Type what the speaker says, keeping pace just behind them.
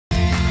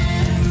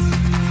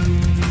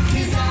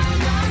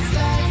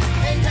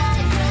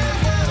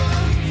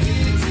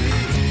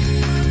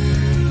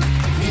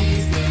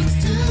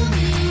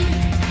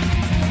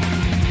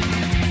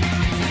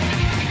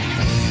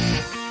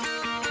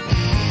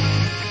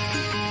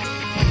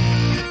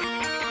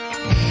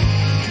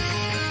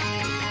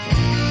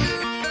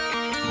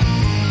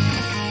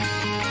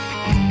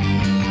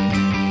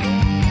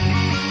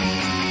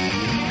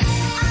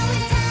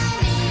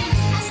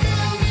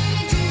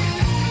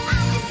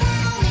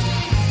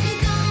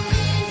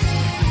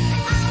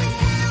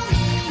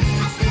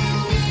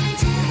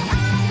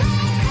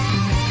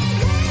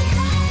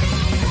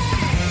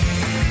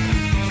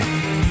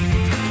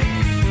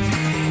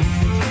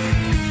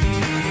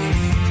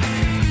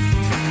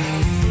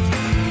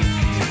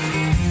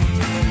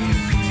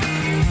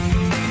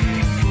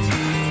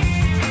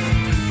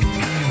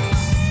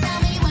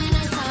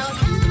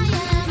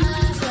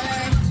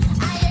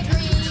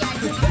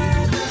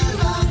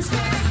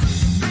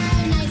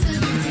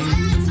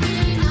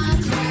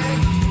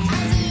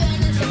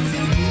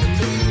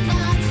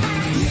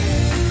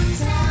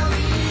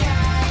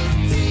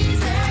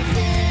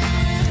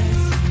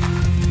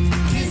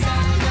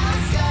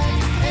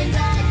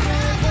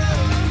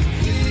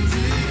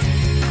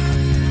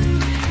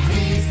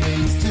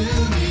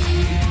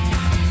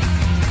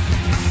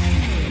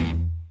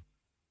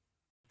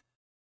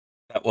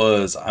That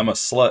was I'm a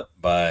Slut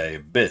by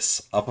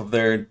Biss off of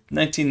their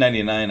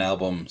 1999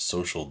 album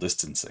Social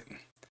Distancing.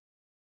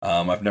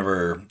 I've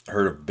never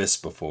heard of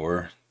Biss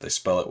before. They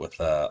spell it with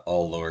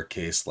all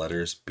lowercase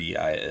letters,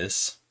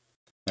 B-I-S.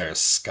 They're a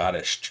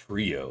Scottish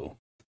trio.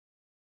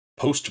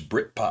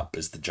 Post-Britpop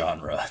is the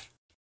genre.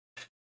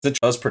 That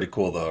was pretty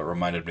cool though. It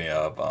reminded me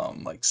of,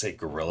 like, say,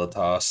 Gorilla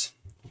Toss.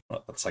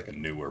 Well, that's like a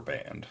newer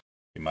band.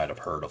 You might have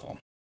heard of them.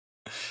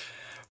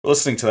 We're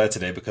listening to that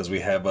today because we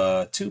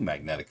have two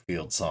Magnetic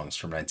Field songs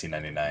from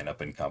 1999 up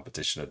in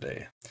competition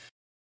today.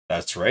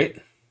 That's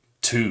right,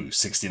 two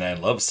 69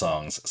 Love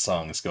songs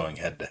going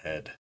head to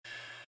head.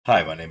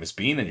 Hi, my name is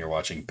Bean and you're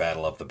watching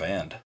Battle of the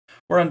Band.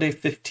 We're on day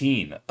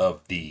 15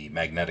 of the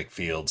Magnetic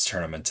Fields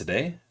tournament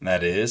today, and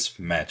that is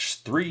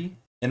match 3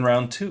 in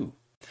round 2.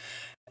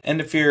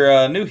 And if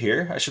you're new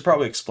here, I should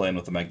probably explain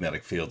what the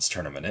Magnetic Fields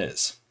tournament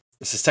is.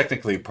 This is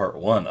technically part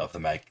 1 of the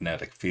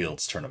Magnetic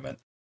Fields tournament.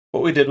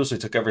 What we did was we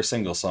took every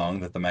single song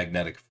that the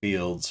Magnetic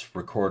Fields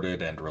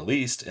recorded and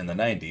released in the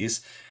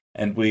 90s,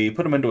 and we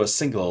put them into a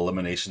single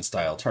elimination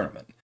style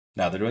tournament.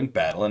 Now they're doing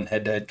battle and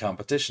head-to-head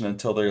competition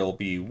until there'll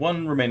be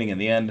one remaining in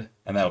the end,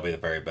 and that'll be the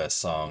very best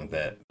song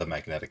that the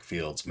Magnetic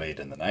Fields made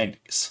in the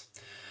 90s.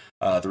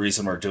 The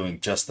reason we're doing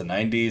just the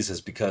 90s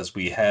is because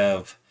we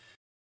have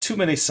too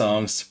many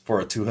songs for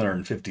a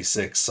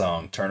 256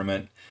 song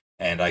tournament,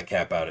 and I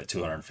cap out at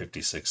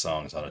 256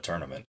 songs on a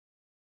tournament.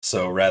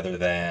 So rather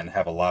than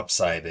have a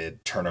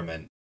lopsided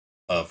tournament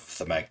of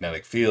the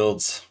Magnetic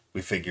Fields,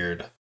 we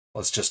figured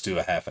let's just do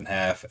a half and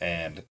half,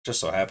 and it just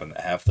so happened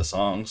that half the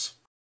songs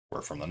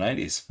were from the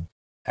 90s.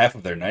 Half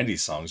of their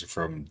 90s songs are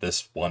from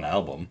this one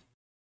album.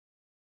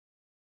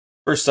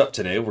 First up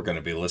today, we're going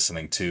to be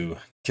listening to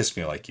Kiss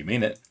Me Like You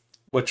Mean It,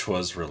 which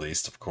was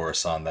released, of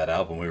course, on that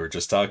album we were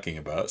just talking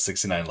about,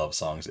 69 Love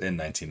Songs in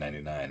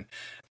 1999.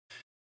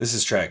 This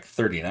is track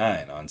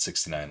 39 on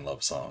 69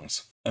 Love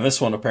Songs. And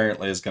this one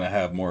apparently is going to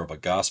have more of a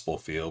gospel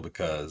feel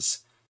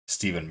because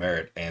Stephen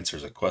Merritt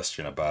answers a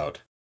question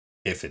about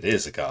if it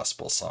is a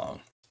gospel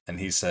song. And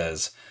he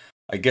says,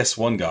 I guess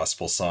one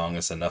gospel song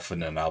is enough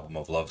in an album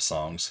of love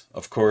songs.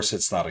 Of course,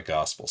 it's not a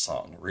gospel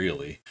song,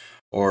 really.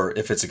 Or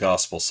if it's a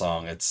gospel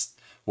song,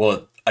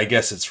 I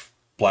guess it's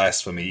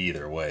blasphemy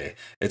either way.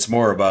 It's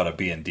more about a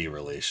B&D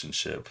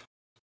relationship.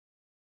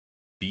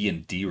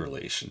 B&D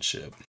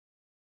relationship.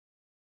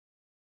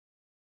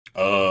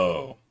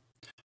 Oh.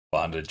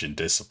 Bondage and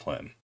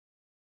discipline.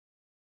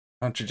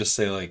 Why don't you just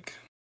say, like,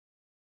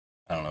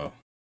 I don't know.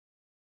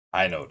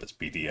 I know it as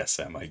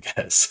BDSM, I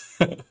guess.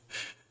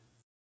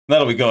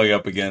 That'll be going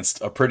up against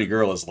A Pretty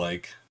Girl Is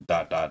Like ...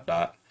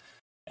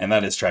 And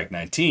that is track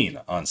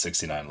 19 on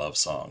 69 Love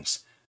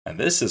Songs. And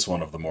this is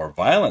one of the more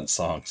violent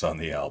songs on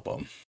the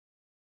album.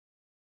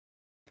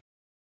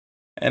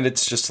 And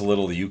it's just a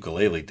little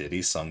ukulele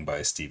ditty sung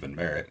by Stephen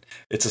Merritt.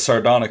 It's a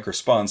sardonic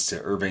response to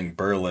Irving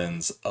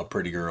Berlin's A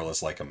Pretty Girl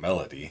Is Like a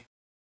Melody.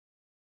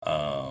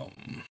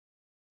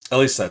 At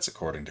least that's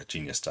according to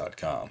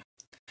Genius.com.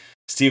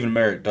 Stephen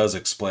Merritt does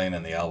explain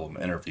in the album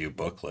interview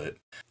booklet,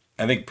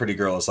 I think Pretty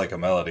Girl Is Like a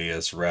Melody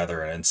is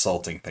rather an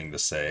insulting thing to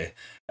say,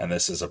 and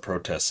this is a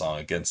protest song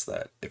against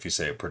that. If you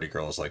say a pretty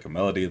girl is like a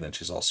melody, then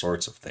she's all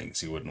sorts of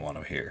things you wouldn't want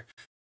to hear.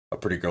 A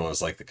pretty girl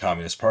is like the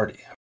Communist Party.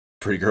 A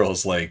pretty girl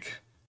is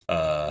like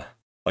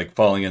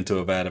falling into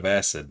a vat of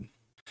acid.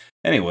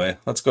 Anyway,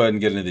 let's go ahead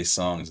and get into these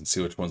songs and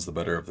see which one's the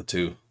better of the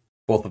two.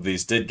 Both of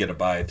these did get a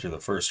bye through the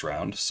first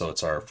round, so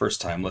it's our first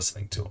time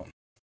listening to them.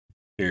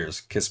 Here's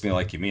Kiss Me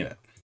Like You Mean It.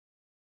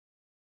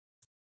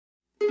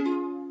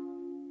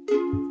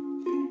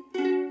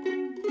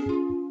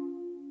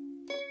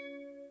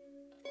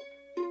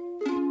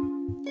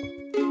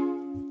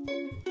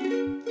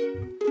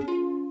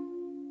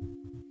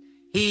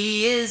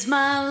 He is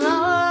my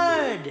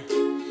Lord,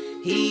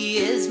 He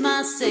is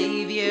my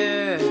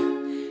Savior,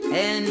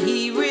 and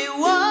He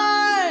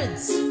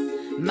rewards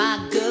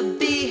my good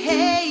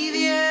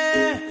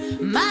behavior,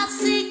 my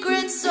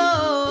secret soul.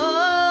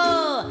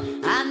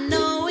 I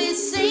know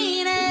He's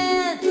seen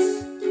it.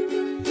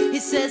 He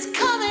says,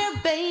 come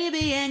here,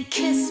 baby, and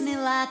kiss me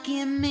like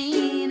you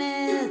mean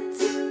it.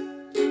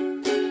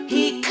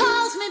 He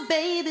calls me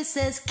baby,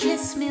 says,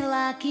 kiss me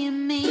like you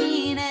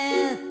mean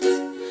it.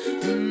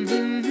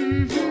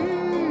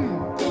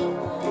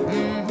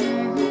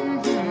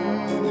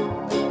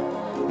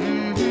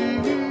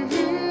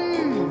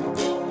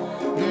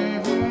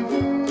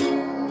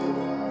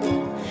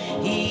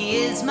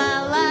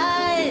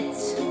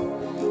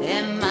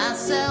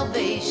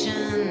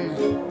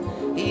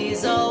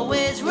 He's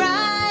always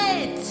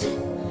right,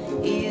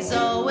 He's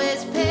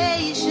always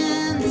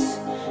patient.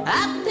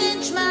 I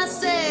pinch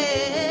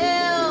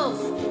myself,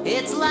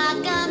 it's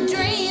like I'm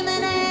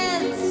dreaming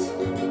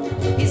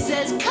it. He says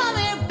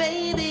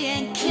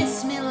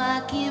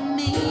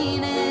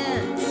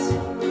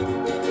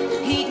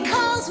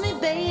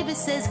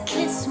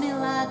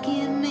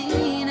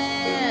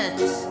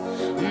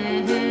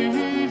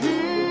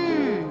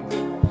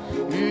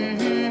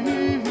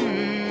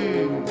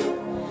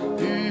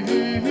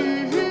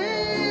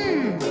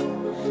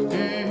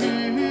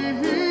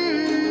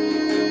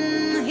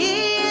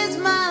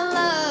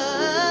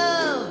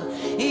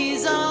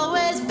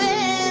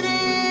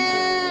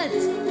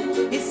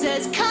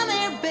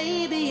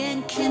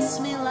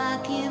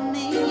like you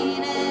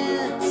mean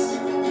it.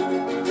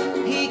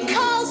 He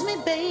calls me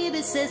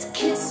baby, says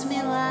kiss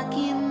me like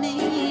you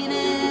mean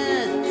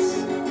it.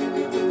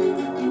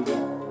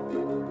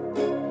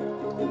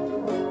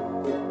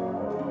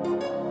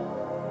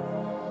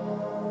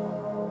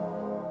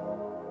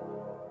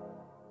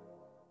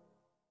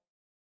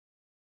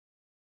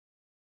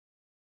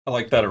 I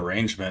like that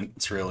arrangement.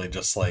 It's really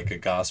just like a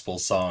gospel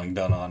song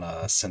done on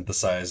a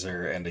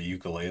synthesizer and a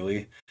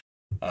ukulele.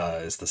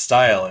 Is the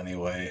style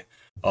anyway.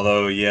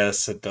 Although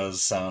yes, it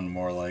does sound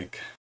more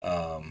like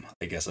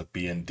I guess a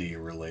B&D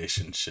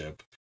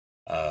relationship.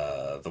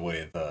 The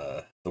way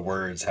the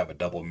words have a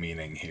double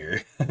meaning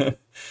here.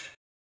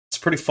 It's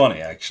pretty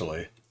funny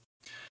actually.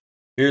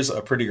 Here's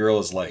A Pretty Girl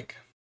Is Like.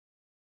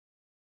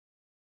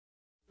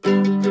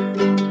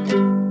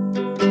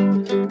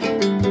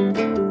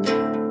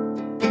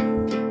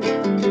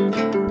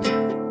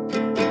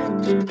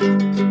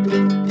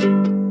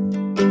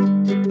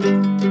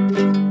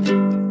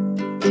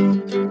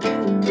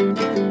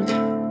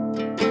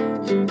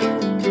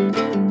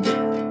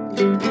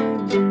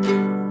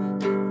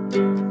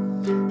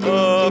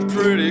 A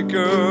pretty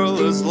girl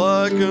is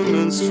like a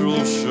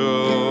minstrel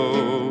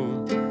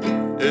show.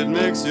 It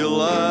makes you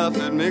laugh,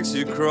 it makes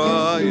you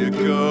cry, you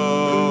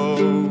go.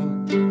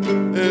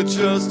 It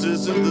just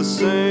isn't the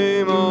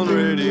same on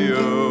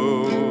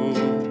radio.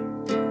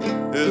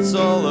 It's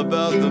all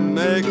about the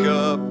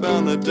makeup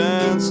and the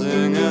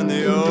dancing and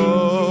the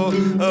oh.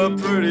 A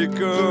pretty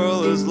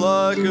girl is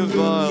like a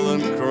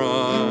violent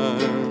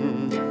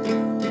crime.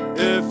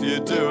 If you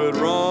do it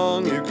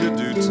wrong, you could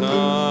do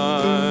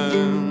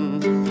time.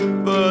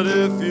 But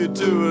if you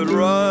do it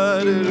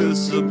right, it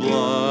is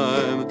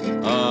sublime.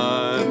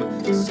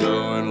 I'm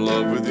so in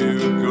love with you,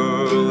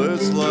 girl,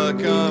 it's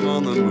like I'm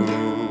on the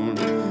moon.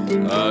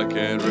 I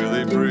can't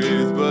really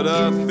breathe, but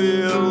I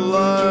feel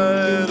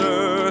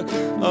lighter.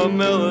 A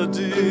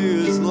melody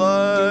is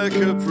like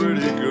a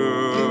pretty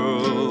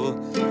girl.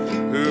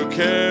 Who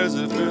cares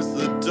if it's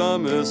the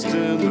dumbest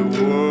in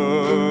the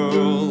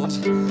world?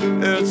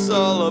 It's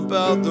all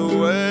about the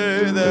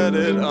way that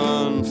it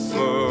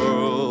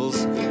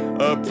unfurls.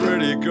 A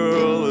pretty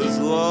girl is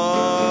like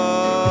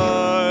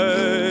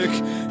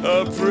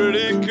a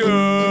pretty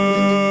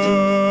girl.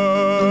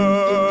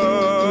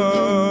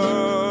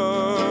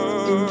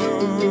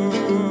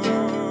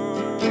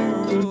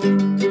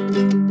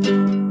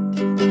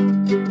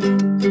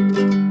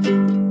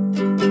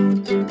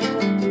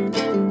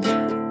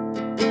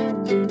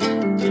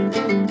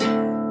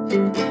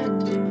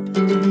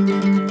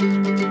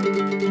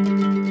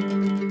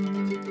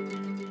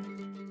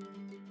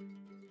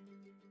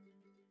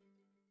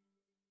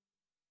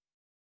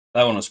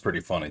 That one was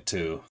pretty funny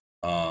too.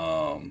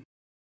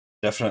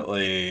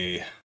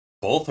 Definitely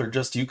both are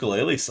just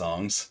ukulele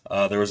songs.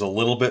 There was a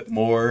little bit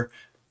more,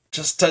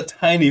 just a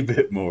tiny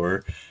bit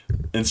more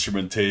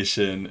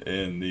instrumentation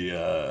in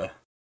the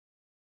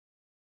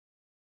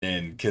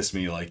in Kiss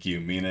Me Like You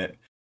Mean It.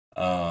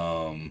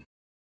 And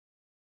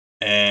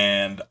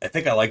I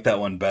think I like that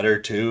one better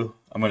too.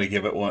 I'm gonna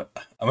give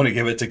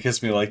it to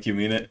Kiss Me Like You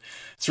Mean It.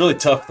 It's really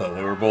tough though.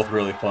 They were both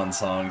really fun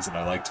songs and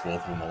I liked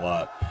both of them a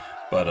lot.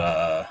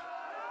 But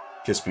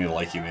Kiss Me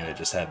Like You Mean It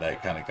just had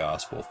that kind of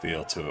gospel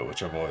feel to it,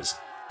 which I've always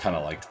kind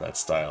of liked that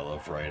style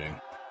of writing.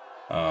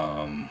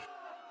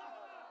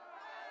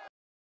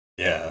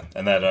 Yeah,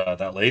 and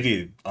that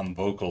lady on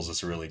vocals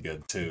is really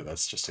good too.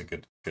 That's just a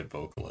good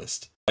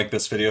vocalist. Like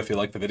this video if you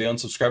like the video, and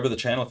subscribe to the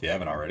channel if you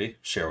haven't already.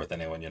 Share with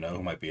anyone you know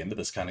who might be into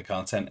this kind of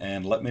content,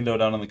 and let me know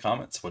down in the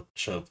comments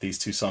which of these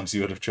two songs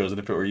you would have chosen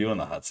if it were you in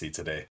the hot seat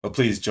today. But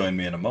please join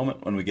me in a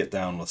moment when we get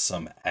down with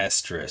some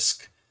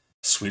asterisk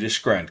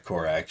Swedish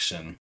grindcore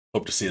action.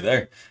 Hope to see you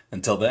there.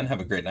 Until then, have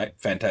a great night,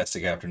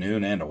 fantastic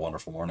afternoon, and a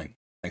wonderful morning.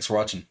 Thanks for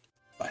watching.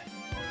 Bye.